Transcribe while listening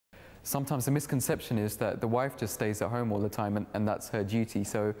sometimes the misconception is that the wife just stays at home all the time and that's her duty.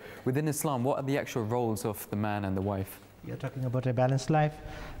 So within Islam, what are the actual roles of the man and the wife? You're talking about a balanced life.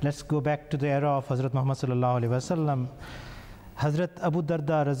 Let's go back to the era of Hazrat Muhammad sallallahu alaihi wasallam. Hazrat Abu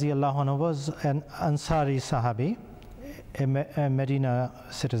Darda raziyallahu anhu was an Ansari Sahabi, a Medina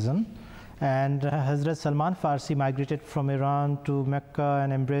citizen, and Hazrat Salman Farsi migrated from Iran to Mecca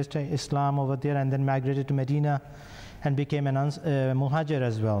and embraced Islam over there, and then migrated to Medina and became an Muhajir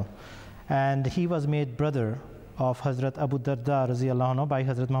as well. And he was made brother of Hazrat Abu Darda raziyallahu anhu by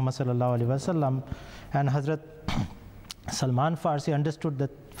Hazrat Muhammad sallallahu alaihi wasallam, and Hazrat Salman Farsi understood the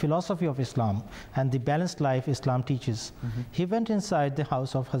philosophy of Islam and the balanced life Islam teaches. He went inside the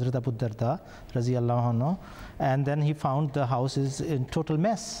house of Hazrat Abu Darda raziyallahu anhu, and then he found the house is in total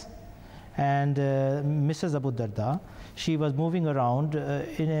mess. And Mrs. Abu Darda, she was moving around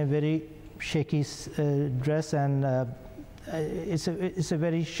in a very shaky dress, and it's a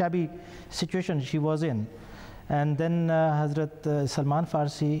very shabby situation she was in. And then Hazrat Salman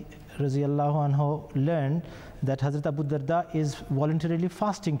Farsi raziyallahu anhu learned that Hazrat Abu Darda is voluntarily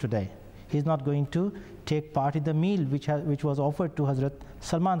fasting today. He's not going to take part in the meal which was offered to Hazrat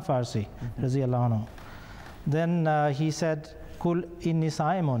Salman Farsi raziyallahu anhu. Then he said, "Kul inni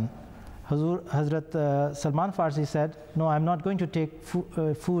sa'imun." Hazrat Salman Farsi said, "No, I'm not going to take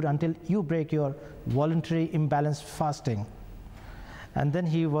food until you break your voluntary imbalanced fasting." And then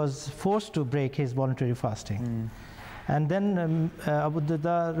he was forced to break his voluntary fasting. And then Abu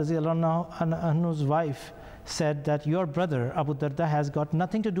Darda raziyallahu anhu's wife said that your brother Abu Darda has got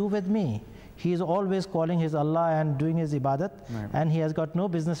nothing to do with me. He is always calling his Allah and doing his ibadat, and he has got no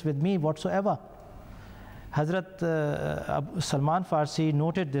business with me whatsoever. Hazrat Salman Farsi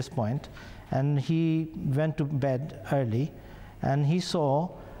noted this point, and he went to bed early, and he saw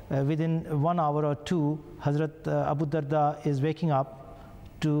within 1 hour or two Hazrat Abu Darda is waking up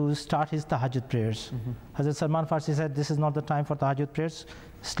to start his tahajjud prayers. Hazrat Salman Farsi said, "This is not the time for tahajjud prayers,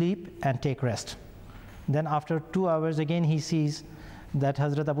 sleep and take rest." Then after 2 hours again he sees that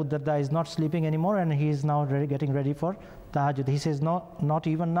Hazrat Abu Darda is not sleeping anymore, and he is now getting ready for tahajjud. He says, "No, not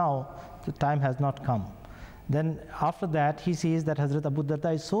even now, the time has not come." Then after that he sees that Hazrat Abu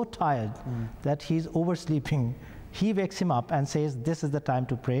Darda is so tired that he is oversleeping. He wakes him up and says, "This is the time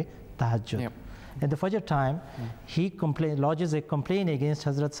to pray tahajjud." In the Fajr time, he lodges a complaint against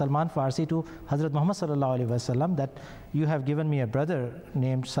Hazrat Salman Farsi to Hazrat Muhammad sallallahu alaihi wasallam that you have given me a brother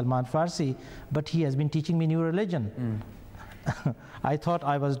named Salman Farsi, but he has been teaching me new religion. I thought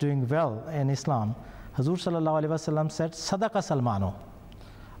I was doing well in Islam. Hazur sallallahu alaihi wasallam said, "Sadaqa Salmano,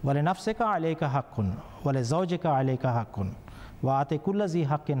 wa li nafsika alayka haqqun, wa li zawjika alayka haqqun, wa ati kulla zi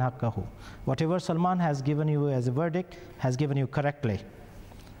haqqin haqqahu." Whatever Salman has given you as a verdict has given you correctly,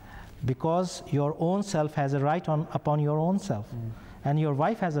 because your own self has a right upon your own self, and your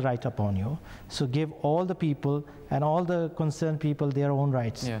wife has a right upon you. So give all the people and all the concerned people their own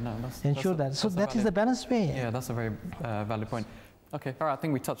rights. Ensure that. So that is the balanced way. Yeah, that's a very valid point. Okay, all right, I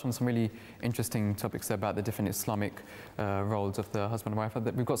think we touched on some really interesting topics there about the different Islamic roles of the husband and wife.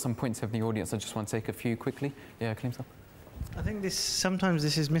 We've got some points of the audience. I just want to take a few quickly. Yeah, Kaleem sir. I think sometimes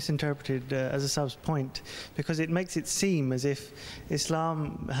this is misinterpreted as a sub's point, because it makes it seem as if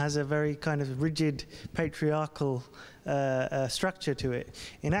Islam has a very kind of rigid patriarchal structure to it.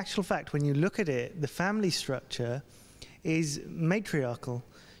 In actual fact, when you look at it, the family structure is matriarchal.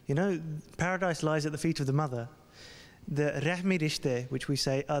 You know, paradise lies at the feet of the mother. The rahmi rishte, which we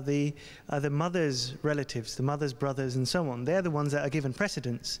say are the mother's relatives, the mother's brothers and so on. They're the ones that are given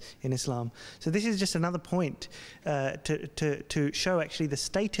precedence in Islam. So this is just another point to show actually the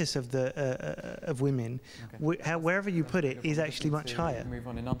status of of women. Okay. Wherever you put it is actually much higher. Move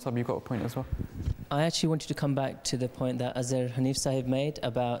on. In Ansab, you've got a point as well. I actually wanted to come back to the point that Azhar Hanif Sahib made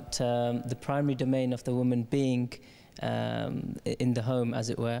about the primary domain of the woman being in the home, as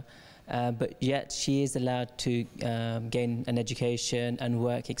it were. But yet she is allowed to gain an education and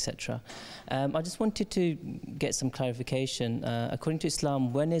work, etc. I just wanted to get some clarification. According to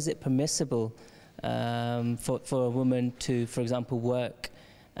Islam, when is it permissible for a woman to, for example, work?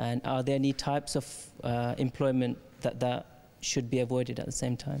 And are there any types of employment that should be avoided at the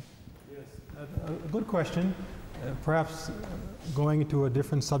same time? Yes, a good question. Perhaps going into a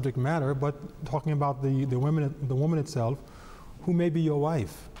different subject matter, but talking about the woman itself, who may be your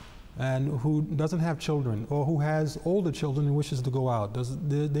wife, and who doesn't have children, or who has older children and wishes to go out.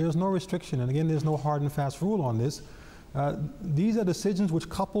 There's no restriction, and again, there's no hard and fast rule on this. These are decisions which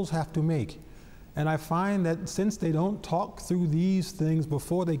couples have to make. And I find that since they don't talk through these things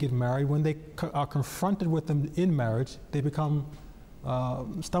before they get married, when they are confronted with them in marriage, they become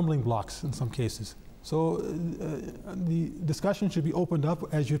stumbling blocks in some cases. So the discussion should be opened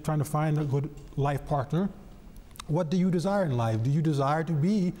up as you're trying to find a good life partner. What do you desire in life? Do you desire to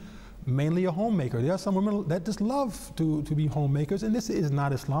be mainly a homemaker? There are some women that just love to be homemakers, and this is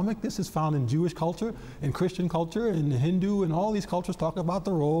not Islamic. This is found in Jewish culture, in Christian culture, in Hindu, and all these cultures talk about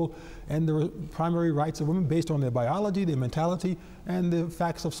the role and the primary rights of women based on their biology, their mentality, and the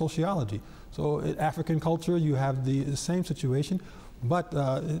facts of sociology. So in African culture, you have the same situation, but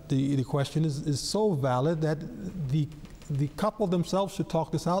the question is so valid that the couple themselves should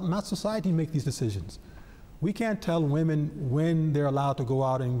talk this out, not society make these decisions. We can't tell women when they're allowed to go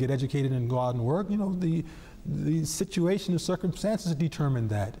out and get educated and go out and work. You know, the situation and circumstances determine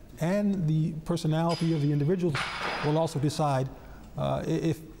that. And the personality of the individual will also decide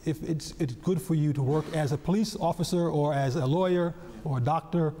if it's good for you to work as a police officer or as a lawyer or a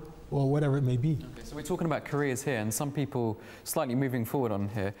doctor or whatever it may be. Okay, so we're talking about careers here, and some people, slightly moving forward on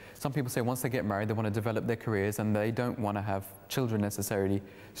here, some people say once they get married, they want to develop their careers and they don't want to have children necessarily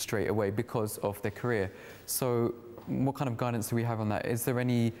straight away because of their career. So what kind of guidance do we have on that? Is there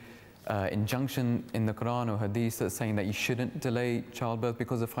any injunction in the Quran or Hadith that's saying that you shouldn't delay childbirth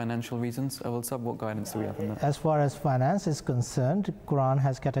because of financial reasons? What guidance do we have on that? As far as finance is concerned, Quran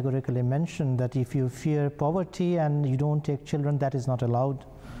has categorically mentioned that if you fear poverty and you don't take children, that is not allowed.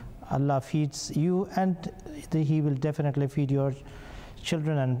 Allah feeds you, and He will definitely feed your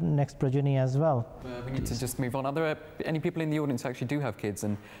children and next progeny as well. We need to just move on. Are there any people in the audience who actually do have kids,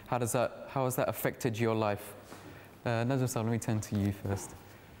 and how has that affected your life? Najm Sahib, let me turn to you first.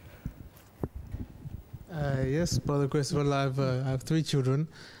 Yes, Brother Christopher, I have 3 children,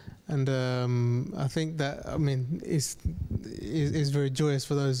 and I think that, I mean, is very joyous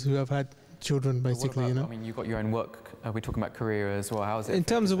for those who have had children, basically. You know, I mean, you've got your own work. We're talking about career as well. How is it? In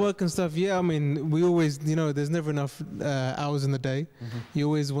terms of work and stuff, yeah. I mean, we always, you know, there's never enough hours in the day. Mm-hmm. You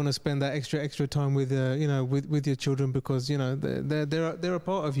always want to spend that extra time with, you know, with your children, because you know they're a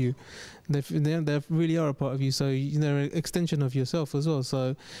part of you. They really are a part of you. So you know, an extension of yourself as well.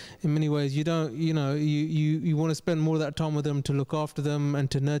 So in many ways, you don't, you know, you want to spend more of that time with them, to look after them and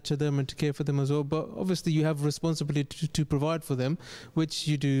to nurture them and to care for them as well. But obviously, you have responsibility to provide for them, which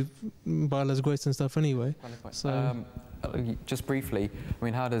you do by Allah's grace and stuff anyway. So. Just briefly, I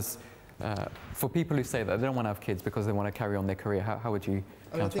mean, how does, for people who say that they don't want to have kids because they want to carry on their career, how would you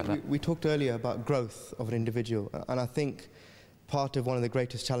counter that? I think we talked earlier about growth of an individual, and I think part of one of the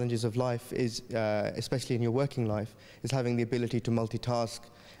greatest challenges of life is, especially in your working life, is having the ability to multitask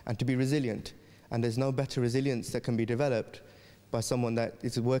and to be resilient. And there's no better resilience that can be developed by someone that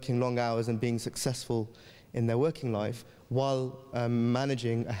is working long hours and being successful in their working life while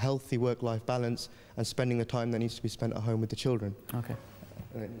managing a healthy work-life balance and spending the time that needs to be spent at home with the children. Okay.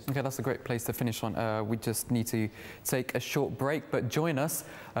 Okay, that's a great place to finish on. We just need to take a short break, but join us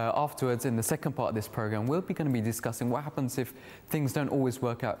afterwards in the second part of this program. We're going to be discussing what happens if things don't always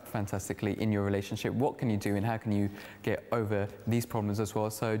work out fantastically in your relationship. What can you do and how can you get over these problems as well?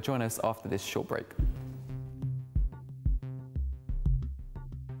 So join us after this short break.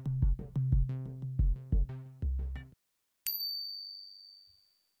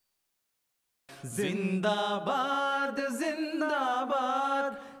 जिंदाबाद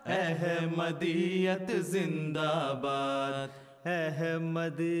जिंदाबाद अहमदियत जिंदाबाद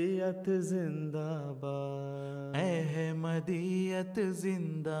अहमदियत जिंदाबाद अहमदियत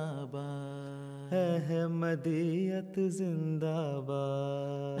जिंदाबाद अहमदियत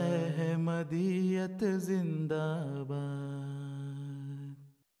जिंदाबाद अहमदियत जिंदाबाद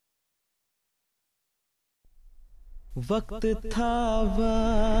वक्त था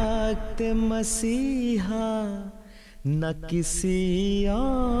वक्त मसीहा न किसी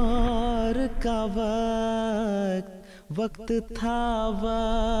और का वक्त था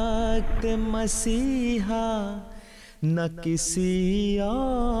वक्त मसीहा न किसी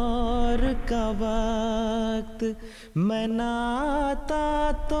और का वक्त मैं ना आता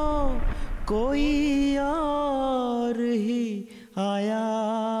तो कोई और ही आया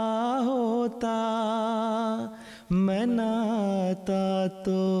होता मैं ना आता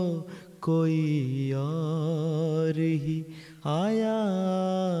तो कोई और ही आया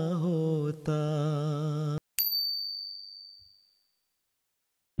होता.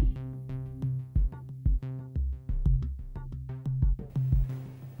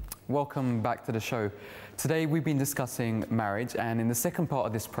 Welcome back to the show. Today we've been discussing marriage, and in the second part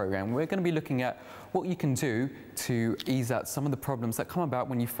of this program we're going to be looking at what you can do to ease out some of the problems that come about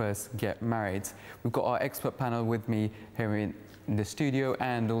when you first get married. We've got our expert panel with me here in the studio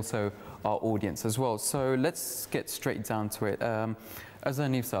and also our audience as well. So let's get straight down to it. Azhar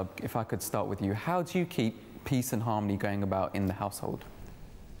Hanif Sahib, if I could start with you, how do you keep peace and harmony going about in the household?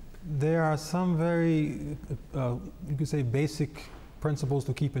 There are some very, you could say, basic principles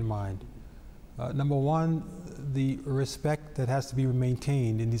to keep in mind. Number one, the respect that has to be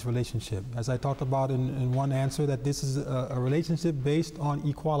maintained in these relationships. As I talked about in one answer, that this is a relationship based on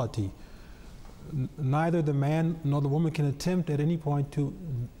equality. Neither the man nor the woman can attempt at any point to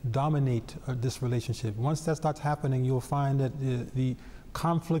dominate this relationship. Once that starts happening, you'll find that the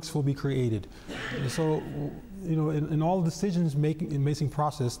conflicts will be created. So, you know, in all decisions making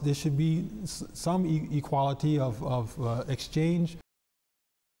process, there should be some equality of exchange.